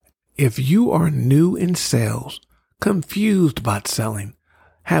If you are new in sales, confused about selling,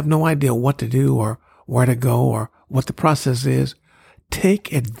 have no idea what to do or where to go or what the process is,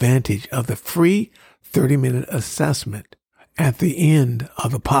 take advantage of the free 30-minute assessment at the end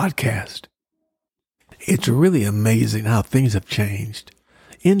of the podcast. It's really amazing how things have changed.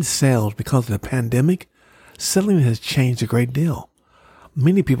 In sales, because of the pandemic, selling has changed a great deal.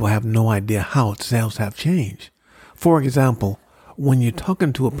 Many people have no idea how sales have changed. For example, when you're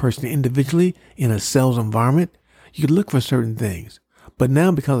talking to a person individually in a sales environment, you look for certain things. But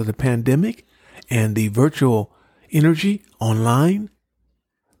now, because of the pandemic and the virtual energy online,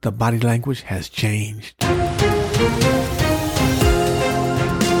 the body language has changed.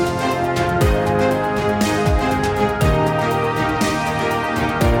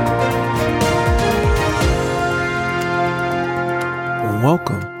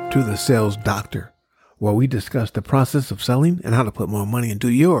 Welcome to the Sales Doctor, where we discuss the process of selling and how to put more money into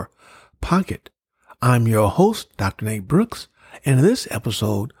your pocket. I'm your host, Dr. Nate Brooks, and in this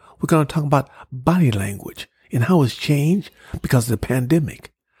episode, we're going to talk about body language and how it's changed because of the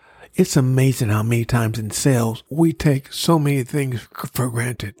pandemic. It's amazing how many times in sales we take so many things for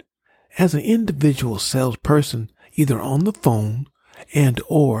granted. As an individual salesperson, either on the phone and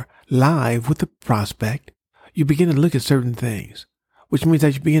or live with the prospect, you begin to look at certain things, which means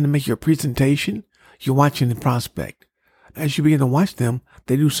that you begin to make your presentation, you're watching the prospect. As you begin to watch them,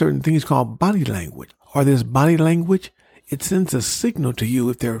 they do certain things called body language. Or this body language, it sends a signal to you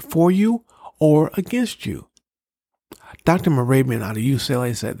if they're for you or against you. Dr. Morabian out of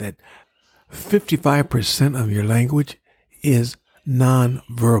UCLA said that 55% of your language is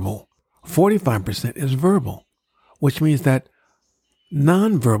nonverbal. 45% is verbal, which means that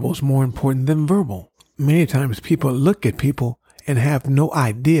nonverbal is more important than verbal. Many times people look at people and have no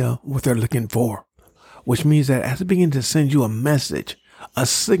idea what they're looking for, which means that as they begin to send you a message, a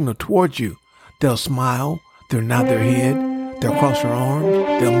signal towards you, they'll smile, they'll nod their head, they'll cross their arms,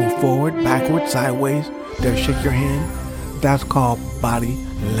 they'll move forward, backward, sideways, they'll shake your hand. That's called body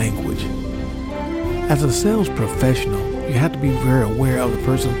language. As a sales professional, you have to be very aware of the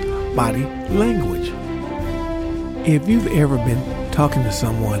person's body language. If you've ever been talking to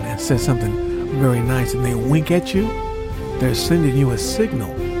someone and said something very nice and they wink at you, they're sending you a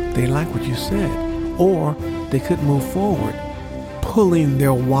signal they like what you said, or they could move forward, pulling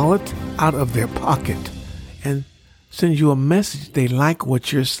their wallet out of their pocket and send you a message they like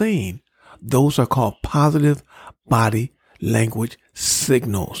what you're saying. Those are called positive body language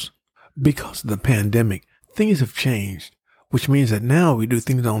signals. Because of the pandemic, things have changed, which means that now we do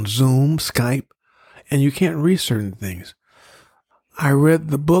things on Zoom, Skype, and you can't read certain things. I read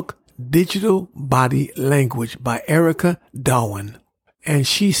the book Digital Body Language by Erica Darwin, and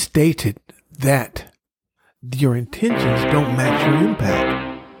she stated that your intentions don't match your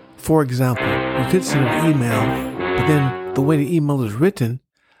impact. For example, you could send an email, but then the way the email is written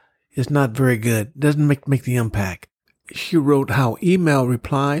is not very good. It doesn't make the impact. She wrote how email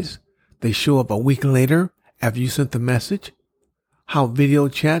replies, they show up a week later after you sent the message. How video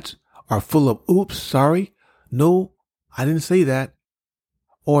chats are full of, oops, sorry, no, I didn't say that.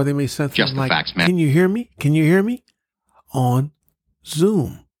 Or they may send something like, facts, can you hear me? Can you hear me? On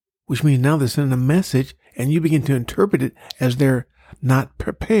Zoom, which means now they're sending a message and you begin to interpret it as they're not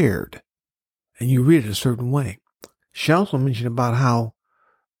prepared. And you read it a certain way. She also mentioned about how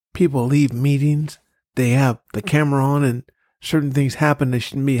people leave meetings, they have the camera on and certain things happen that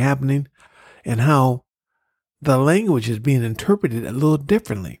shouldn't be happening, and how the language is being interpreted a little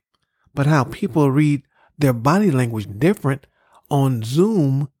differently, but how people read their body language different on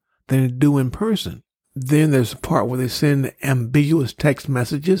Zoom than they do in person. Then there's a part where they send ambiguous text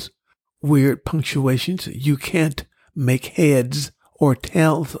messages, weird punctuations you can't make heads or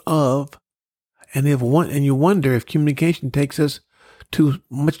tails of, and you wonder if communication takes us to a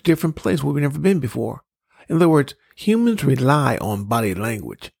much different place where we've never been before. In other words, humans rely on body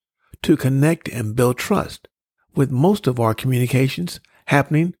language to connect and build trust, with most of our communications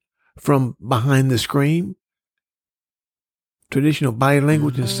happening from behind the screen. Traditional body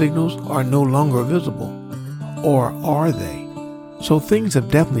language and signals are no longer visible, or are they? So things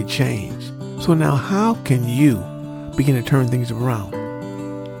have definitely changed. So now how can you begin to turn things around?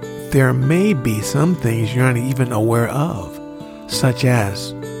 There may be some things you're not even aware of, such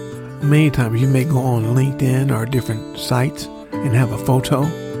as many times you may go on LinkedIn or different sites and have a photo,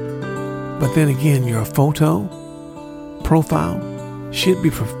 but then again, your photo profile should be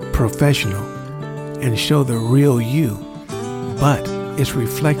professional and show the real you, but it's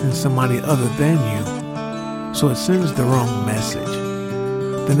reflecting somebody other than you, so it sends the wrong message.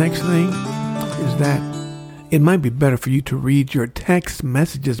 The next thing is that It might be better for you to read your text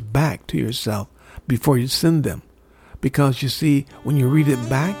messages back to yourself before you send them. Because you see, when you read it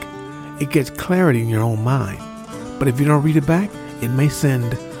back, it gets clarity in your own mind. But if you don't read it back, it may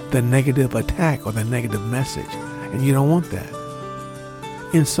send the negative attack or the negative message. And you don't want that.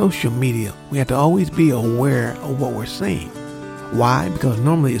 In social media, we have to always be aware of what we're saying. Why? Because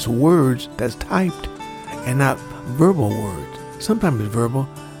normally it's words that's typed and not verbal words. Sometimes it's verbal,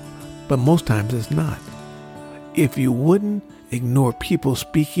 but most times it's not. If you wouldn't ignore people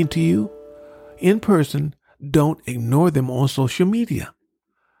speaking to you in person, don't ignore them on social media.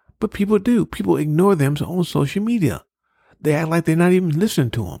 But people do. People ignore them on social media. They act like they're not even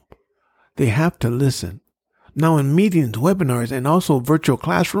listening to them. They have to listen. Now in meetings, webinars, and also virtual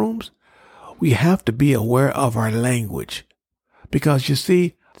classrooms, we have to be aware of our language. Because you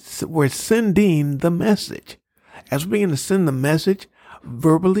see, we're sending the message. As we begin to send the message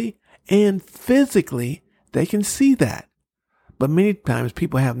verbally and physically, they can see that. But many times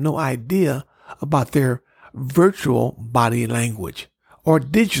people have no idea about their virtual body language or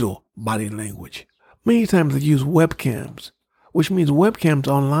digital body language. Many times they use webcams, which means webcams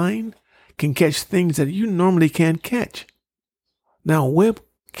online can catch things that you normally can't catch. Now,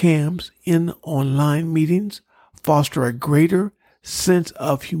 webcams in online meetings foster a greater sense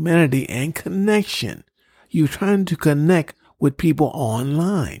of humanity and connection. You're trying to connect with people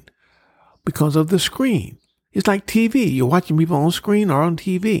online because of the screen. It's like TV. You're watching people on screen or on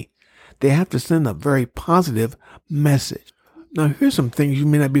TV. They have to send a very positive message. Now, here's some things you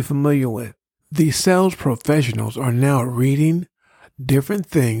may not be familiar with. The sales professionals are now reading different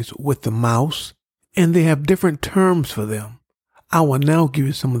things with the mouse, and they have different terms for them. I will now give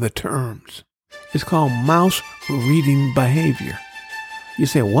you some of the terms. It's called mouse reading behavior. You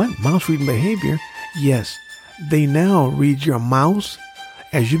say, what? Mouse reading behavior? Yes, they now read your mouse.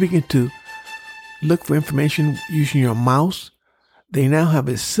 As you begin to look for information using your mouse, they now have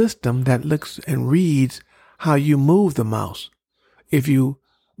a system that looks and reads how you move the mouse. If you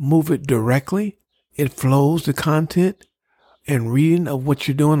move it directly, it flows the content and reading of what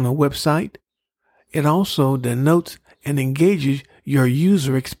you're doing on the website. It also denotes and engages your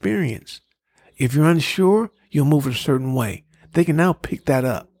user experience. If you're unsure, you'll move it a certain way. They can now pick that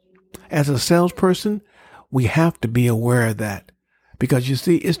up. As a salesperson, we have to be aware of that because you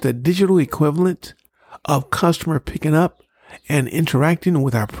see, it's the digital equivalent of customer picking up and interacting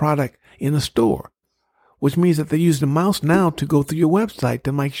with our product in a store, which means that they use the mouse now to go through your website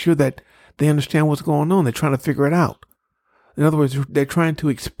to make sure that they understand what's going on. They're trying to figure it out. In other words, they're trying to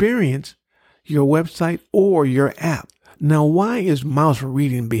experience your website or your app. Now, why is mouse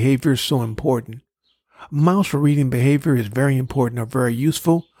reading behavior so important? Mouse reading behavior is very important or very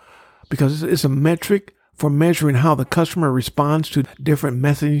useful because it's a metric for measuring how the customer responds to different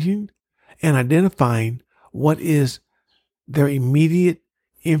messaging and identifying what is their immediate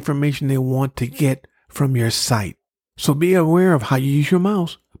information they want to get from your site. So be aware of how you use your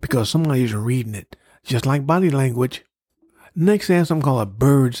mouse because somebody is reading it, just like body language. Next, they have something called a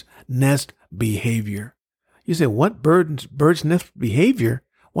bird's nest behavior. You say, what bird's nest behavior?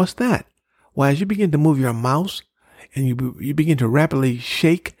 What's that? Well, as you begin to move your mouse and you begin to rapidly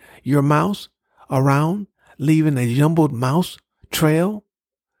shake your mouse around, leaving a jumbled mouse trail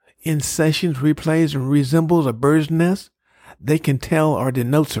in sessions, replays, and resembles a bird's nest, they can tell or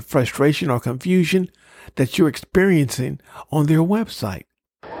denotes the frustration or confusion that you're experiencing on their website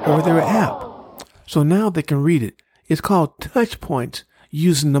or their app. So now they can read it. It's called touch points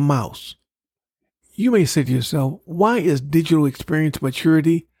using the mouse. You may say to yourself, why is digital experience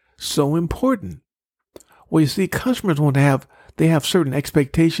maturity so important? Well, you see, customers they have certain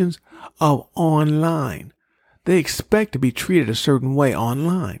expectations of online. They expect to be treated a certain way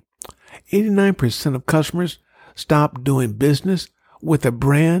online. 89% of customers stop doing business with a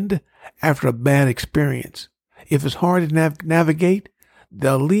brand after a bad experience. If it's hard to navigate,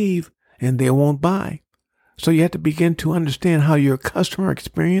 they'll leave and they won't buy. So you have to begin to understand how your customer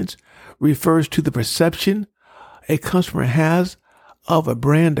experience refers to the perception a customer has of a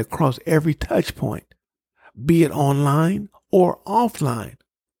brand across every touch point, be it online or offline.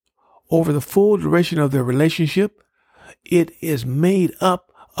 Over the full duration of their relationship, it is made up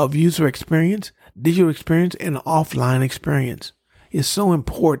of user experience, digital experience, and offline experience. It's so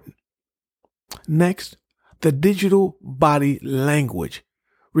important. Next, the digital body language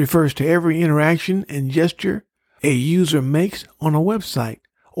refers to every interaction and gesture a user makes on a website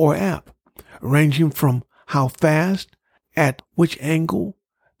or app, ranging from how fast, at which angle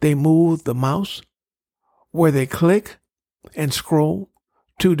they move the mouse, where they click and scroll,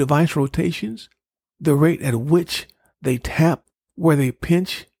 to device rotations, the rate at which they tap, where they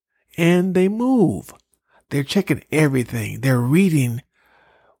pinch, and they move. They're checking everything. They're reading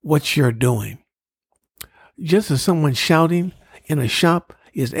what you're doing. Just as someone shouting in a shop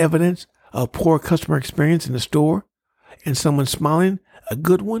is evidence of poor customer experience in the store, and someone smiling, a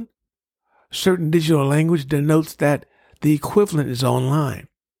good one, certain digital language denotes that the equivalent is online.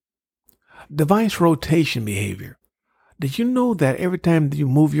 Device rotation behavior. Did you know that every time you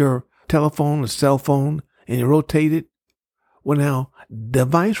move your telephone or cell phone and you rotate it? Well, now,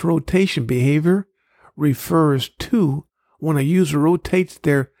 device rotation behavior refers to when a user rotates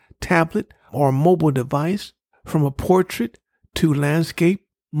their tablet or mobile device from a portrait to landscape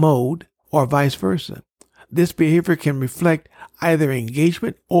mode or vice versa. This behavior can reflect either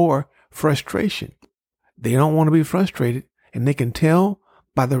engagement or frustration. They don't want to be frustrated, and they can tell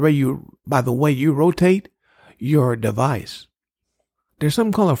by the way you rotate your device. There's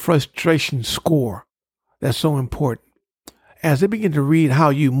something called a frustration score that's so important. As they begin to read how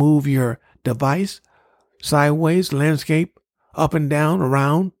you move your device, sideways, landscape, up and down,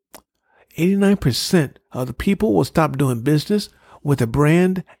 around, 89% of the people will stop doing business with a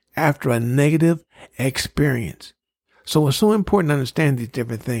brand after a negative experience. So it's so important to understand these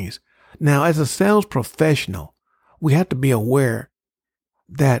different things. Now, as a sales professional, we have to be aware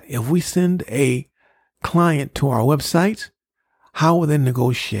that if we send a client to our website, how will they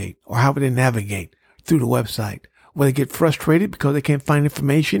negotiate or how will they navigate through the website? Will they get frustrated because they can't find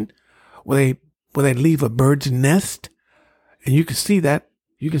information? Will they leave a bird's nest? And you can see that.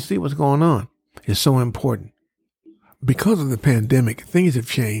 You can see what's going on. It's so important. Because of the pandemic, things have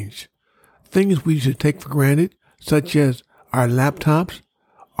changed. Things we should take for granted, such as our laptops,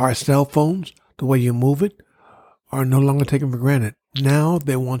 our cell phones, the way you move it, are no longer taken for granted. Now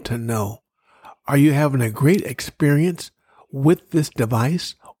they want to know, are you having a great experience with this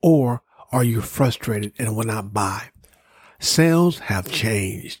device, or are you frustrated and will not buy? Sales have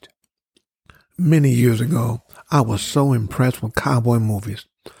changed. Many years ago, I was so impressed with cowboy movies.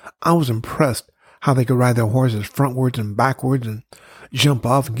 I was impressed how they could ride their horses frontwards and backwards and jump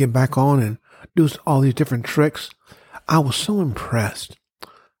off and get back on and do all these different tricks. I was so impressed.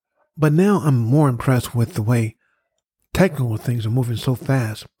 But now I'm more impressed with the way technical things are moving so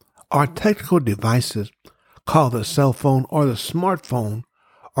fast. Our technical devices, called the cell phone or the smartphone,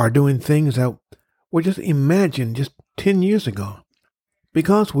 are doing things that were just imagined just 10 years ago.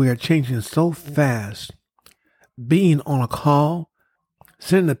 Because we are changing so fast, being on a call,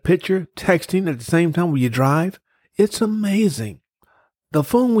 sending a picture, texting at the same time when you drive, it's amazing. The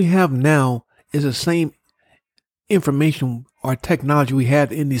phone we have now is the same information or technology we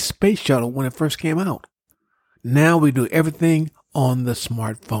had in the space shuttle when it first came out. Now we do everything on the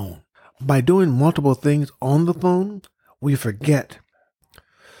smartphone. By doing multiple things on the phone, we forget.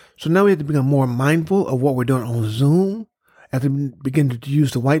 So now we have to become more mindful of what we're doing on Zoom. As we begin to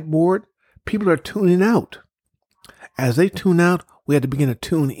use the whiteboard, people are tuning out. As they tune out, we have to begin to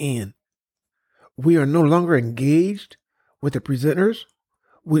tune in. We are no longer engaged with the presenters.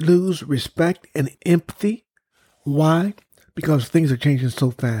 We lose respect and empathy. Why? Because things are changing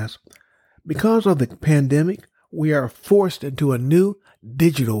so fast. Because of the pandemic, we are forced into a new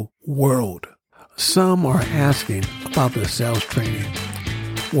digital world. Some are asking about the sales training,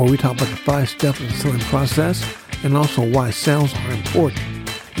 where we talk about the 5 steps of the selling process and also why sales are important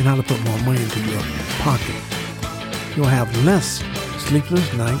and how to put more money into your pocket. You'll have less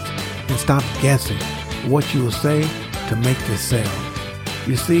sleepless nights and stop guessing what you will say to make the sale.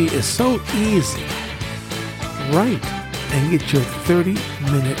 You see, it's so easy. Write and get your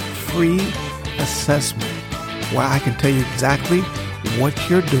 30-minute free assessment where I can tell you exactly what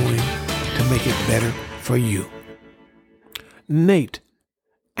you're doing to make it better for you. Nate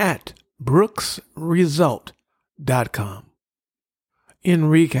at brooksresult.com. In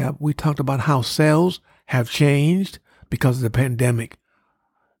recap, we talked about how sales have changed because of the pandemic.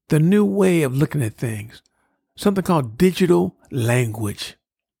 The new way of looking at things, something called digital language.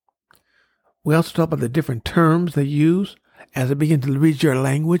 We also talked about the different terms they use as they begin to read your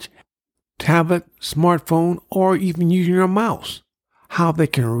language, tablet, smartphone, or even using your mouse, how they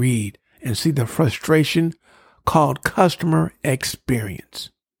can read and see the frustration called customer experience.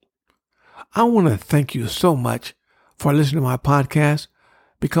 I want to thank you so much for listening to my podcast,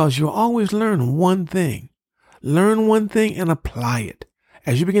 because you'll always learn one thing. Learn one thing and apply it.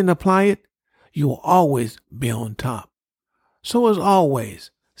 As you begin to apply it, you will always be on top. So as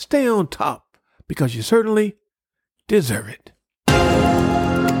always, stay on top, because you certainly deserve it.